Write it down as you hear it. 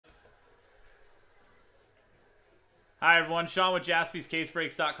Hi everyone, Sean with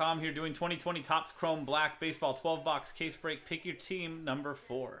JaspysCaseBreaks.com here doing 2020 Topps Chrome Black Baseball 12-box case break. Pick your team number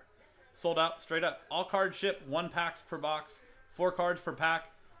 4. Sold out, straight up. All cards ship, 1 packs per box, 4 cards per pack,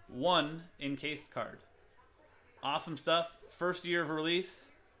 1 encased card. Awesome stuff. First year of release.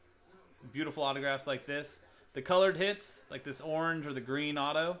 Some beautiful autographs like this. The colored hits, like this orange or the green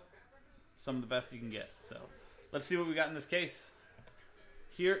auto, some of the best you can get. So let's see what we got in this case.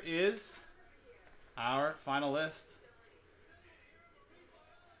 Here is our final list.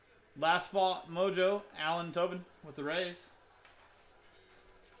 Last spot, Mojo, Alan Tobin with the Rays.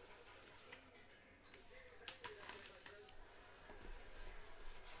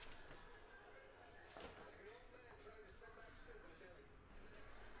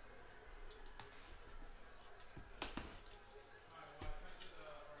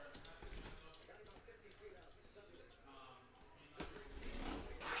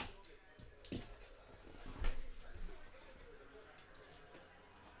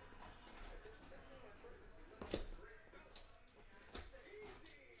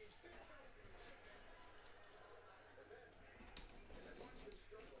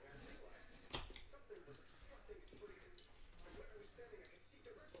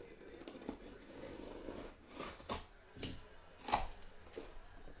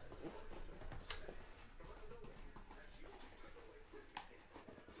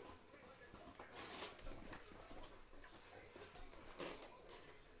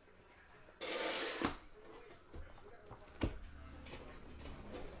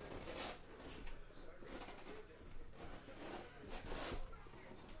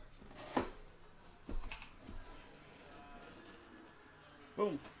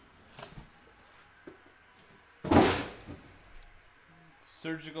 Boom.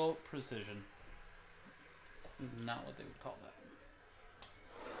 Surgical precision. Not what they would call that.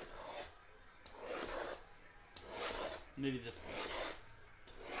 Maybe this.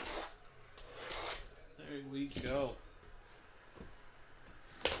 There we go.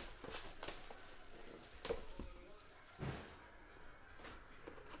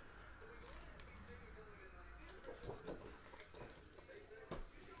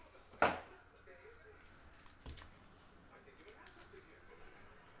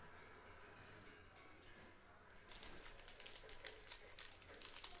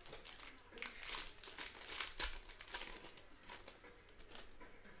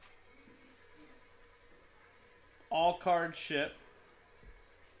 All card ship.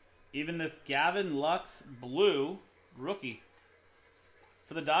 Even this Gavin Lux blue rookie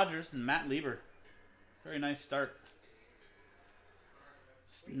for the Dodgers and Matt Lieber. Very nice start.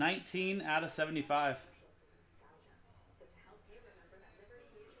 19 out of 75.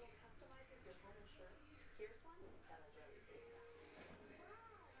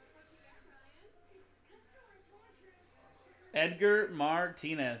 Edgar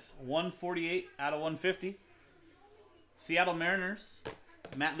Martinez, 148 out of 150. Seattle Mariners,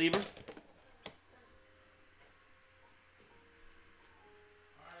 Matt Lieber.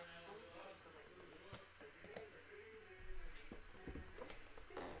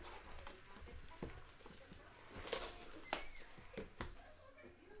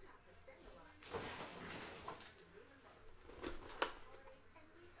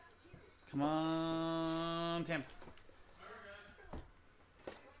 Come on, Tampa.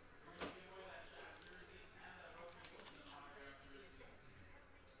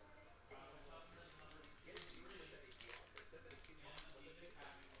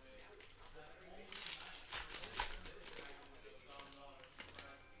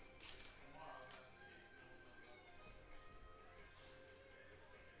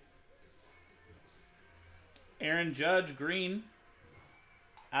 Aaron Judge, green,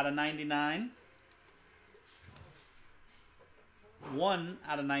 out of 99. 1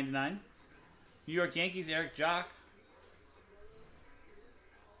 out of 99. New York Yankees, Eric Jock.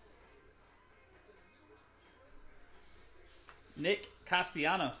 Nick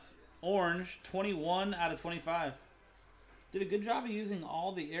Castellanos, orange, 21 out of 25. Did a good job of using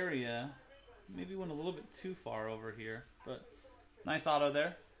all the area. Maybe went a little bit too far over here, but nice auto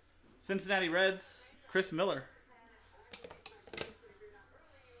there. Cincinnati Reds, Chris Miller.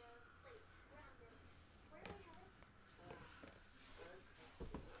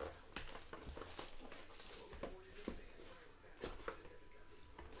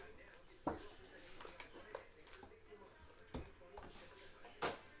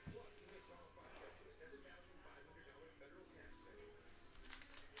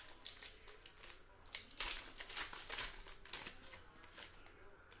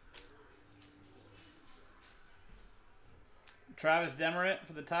 Travis Demeritte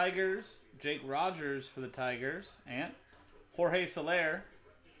for the Tigers. Jake Rogers for the Tigers. And Jorge Soler,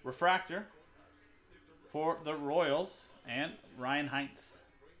 refractor for the Royals. And Ryan Heinz.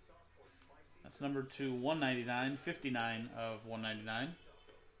 That's number 2, 199, 59 of 199.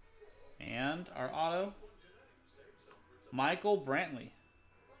 And our auto, Michael Brantley,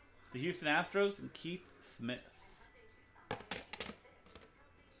 the Houston Astros, and Keith Smith.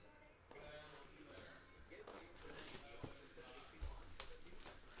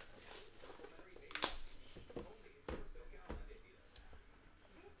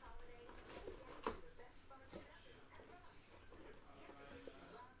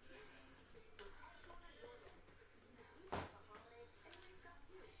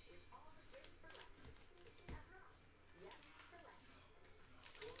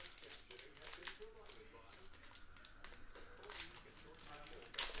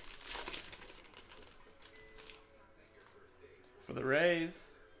 For the Rays,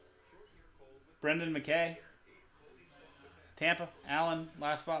 Brendan McKay. Tampa, Allen,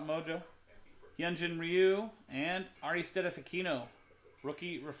 last spot mojo. Hyunjin Ryu and Aristides Aquino,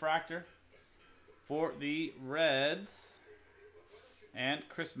 rookie refractor for the Reds. And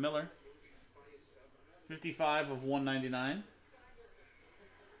Chris Miller, 55 of 199.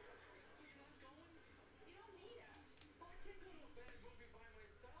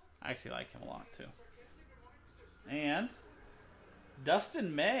 I actually like him a lot too. And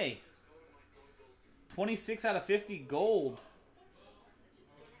Dustin May, 26 out of 50 gold.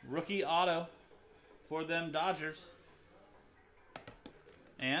 Rookie auto for them Dodgers.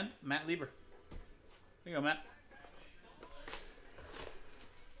 And Matt Lieber. There you go, Matt.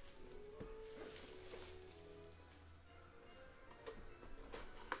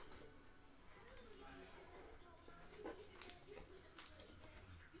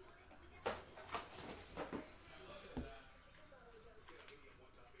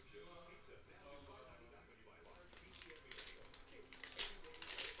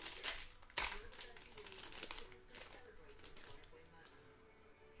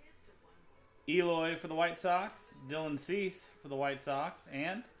 Eloy for the White Sox, Dylan Cease for the White Sox,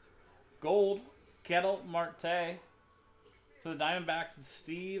 and gold, Kettle Marte for the Diamondbacks, and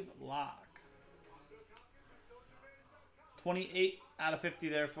Steve Locke. 28 out of 50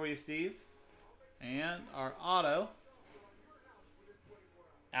 there for you, Steve. And our auto,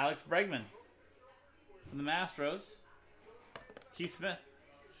 Alex Bregman from the Astros, Keith Smith.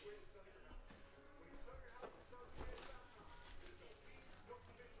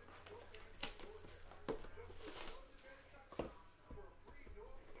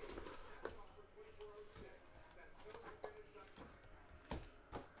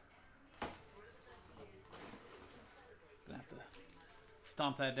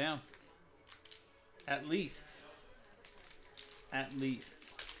 Stomp that down. At least. At least.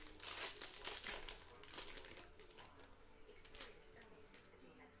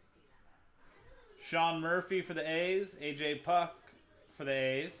 Sean Murphy for the A's. AJ Puck for the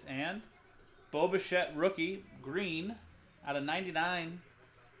A's. And Bo Bichette rookie, green, out of 99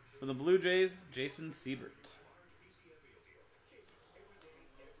 for the Blue Jays, Jason Siebert.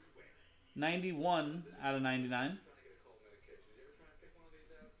 91 out of 99.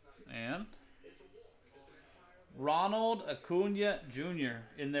 And Ronald Acuna Jr.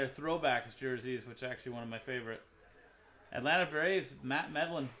 in their throwbacks jerseys, which is actually one of my favorite. Atlanta Braves, Matt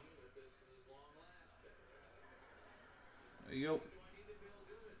Medlin. There you go.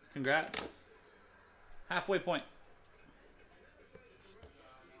 Congrats. Halfway point.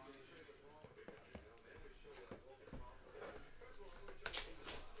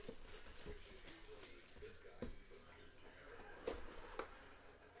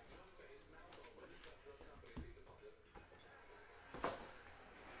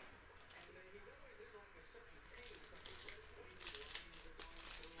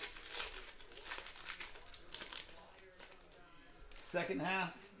 Second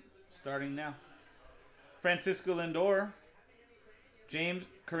half, starting now. Francisco Lindor, James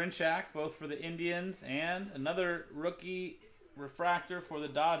Karinchak, both for the Indians, and another rookie refractor for the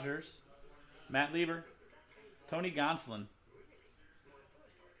Dodgers, Matt Lieber, Tony Gonsolin.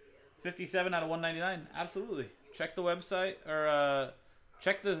 57 out of 199. Absolutely. Check the website, or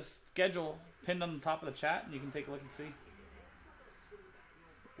check the schedule pinned on the top of the chat, and you can take a look and see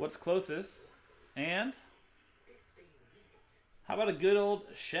what's closest. And how about a good old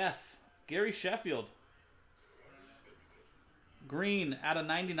chef, Gary Sheffield. Green out of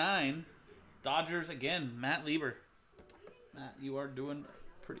 99. Dodgers again, Matt Lieber. Matt, you are doing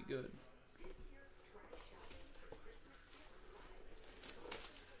pretty good.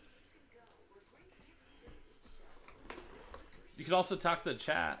 You can also talk to the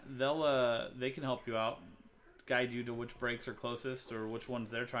chat. They can help you out, guide you to which breaks are closest or which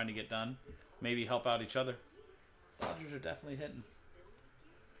ones they're trying to get done. Maybe help out each other. Dodgers are definitely hitting.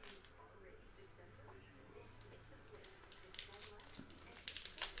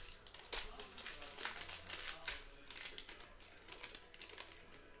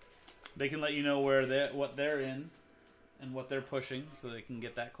 They can let you know what they're in and what they're pushing, so they can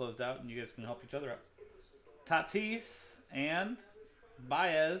get that closed out, and you guys can help each other out. Tatis and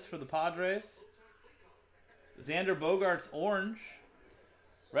Baez for the Padres. Xander Bogaerts orange.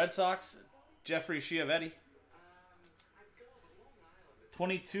 Red Sox, Jeffrey Chiavetti.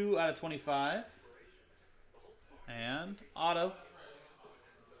 22 out of 25. And auto.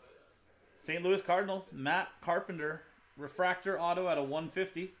 St. Louis Cardinals, Matt Carpenter. Refractor auto out of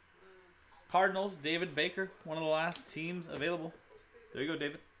 150. Cardinals, David Baker, one of the last teams available. There you go,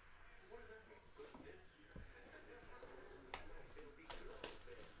 David.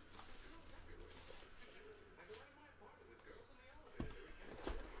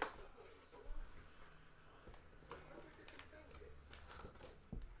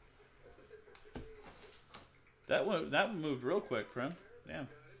 That moved real quick for him. Damn.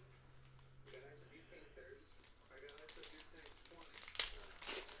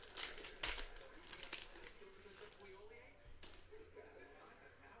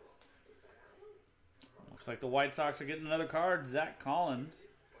 Looks like the White Sox are getting another card. Zach Collins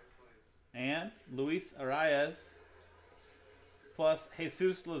and Luis Arias. Plus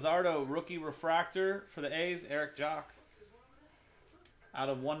Jesus Luzardo, rookie refractor for the A's. Eric Jock out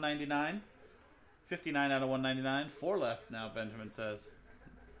of 199. 59 out of 199. 4 left now, Benjamin says.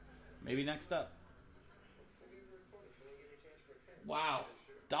 Maybe next up. Wow.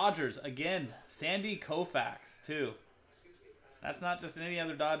 Dodgers again. Sandy Koufax, too. That's not just any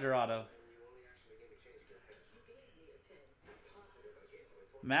other Dodger auto.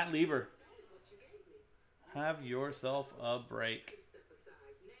 Matt Lieber. Have yourself a break.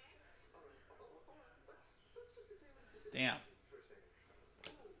 Damn.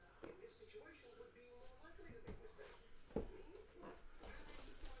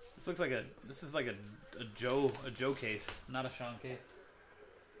 This is like a Joe case, not a Sean case.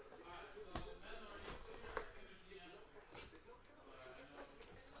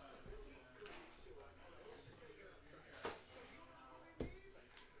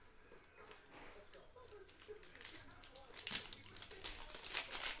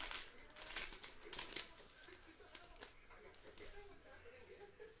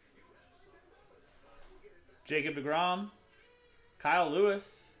 Jacob deGrom, Kyle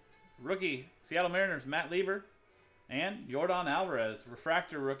Lewis, rookie, Seattle Mariners, Matt Lieber, and Yordan Alvarez,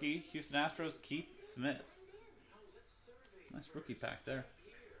 refractor rookie, Houston Astros, Keith Smith. Nice rookie pack there.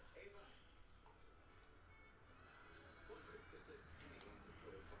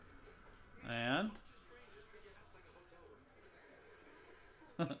 And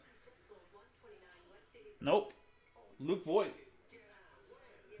nope, Luke Voigt,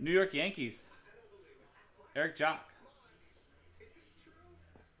 New York Yankees, Eric Jock.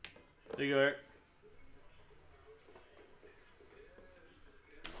 There you go, Eric.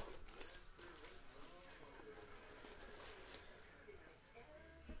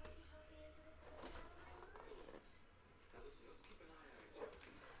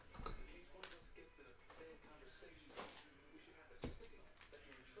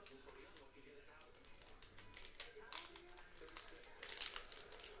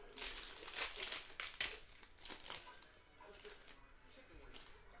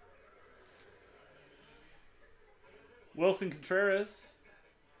 Wilson Contreras,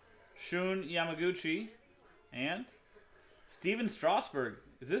 Shun Yamaguchi, and Steven Strasburg.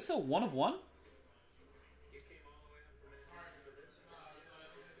 Is this a 1 of 1?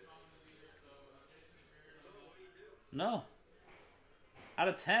 No. Out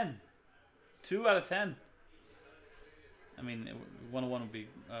of 10. 2 out of 10. I mean, 1 of 1 would be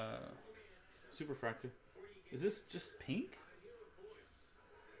Superfractor. Is this just pink?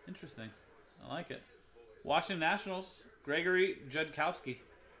 Interesting. I like it. Washington Nationals, Gregory Judkowski.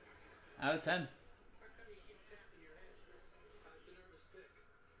 Out of 10.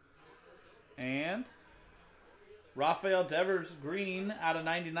 And Rafael Devers, green, out of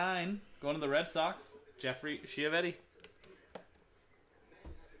 99. Going to the Red Sox, Jeffrey Chiavetti.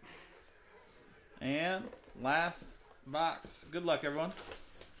 And last box. Good luck, everyone.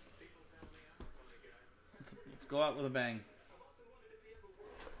 Let's go out with a bang.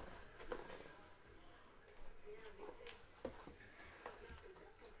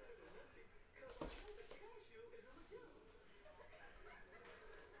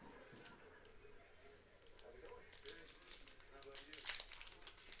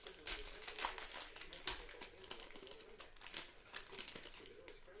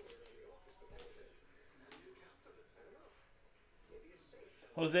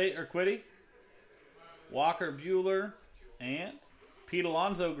 Jose Urquidy, Walker Buehler, and Pete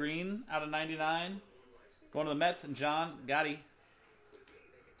Alonso green out of 99. Going to the Mets and John Gotti.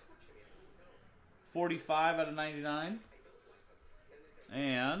 45 out of 99.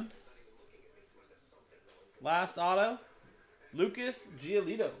 And last auto, Lucas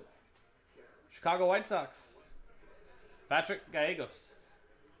Giolito, Chicago White Sox, Patrick Gallegos.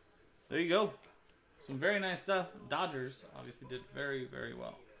 There you go. Some very nice stuff. Dodgers obviously did very, very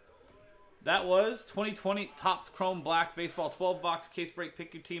well. That was 2020 Topps Chrome Black Baseball 12-box case break.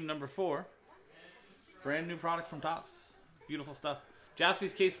 Pick your team number 4. Brand new product from Topps. Beautiful stuff.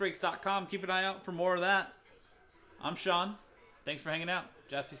 JaspysCaseBreaks.com. Keep an eye out for more of that. I'm Sean. Thanks for hanging out.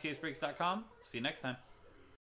 JaspysCaseBreaks.com. See you next time.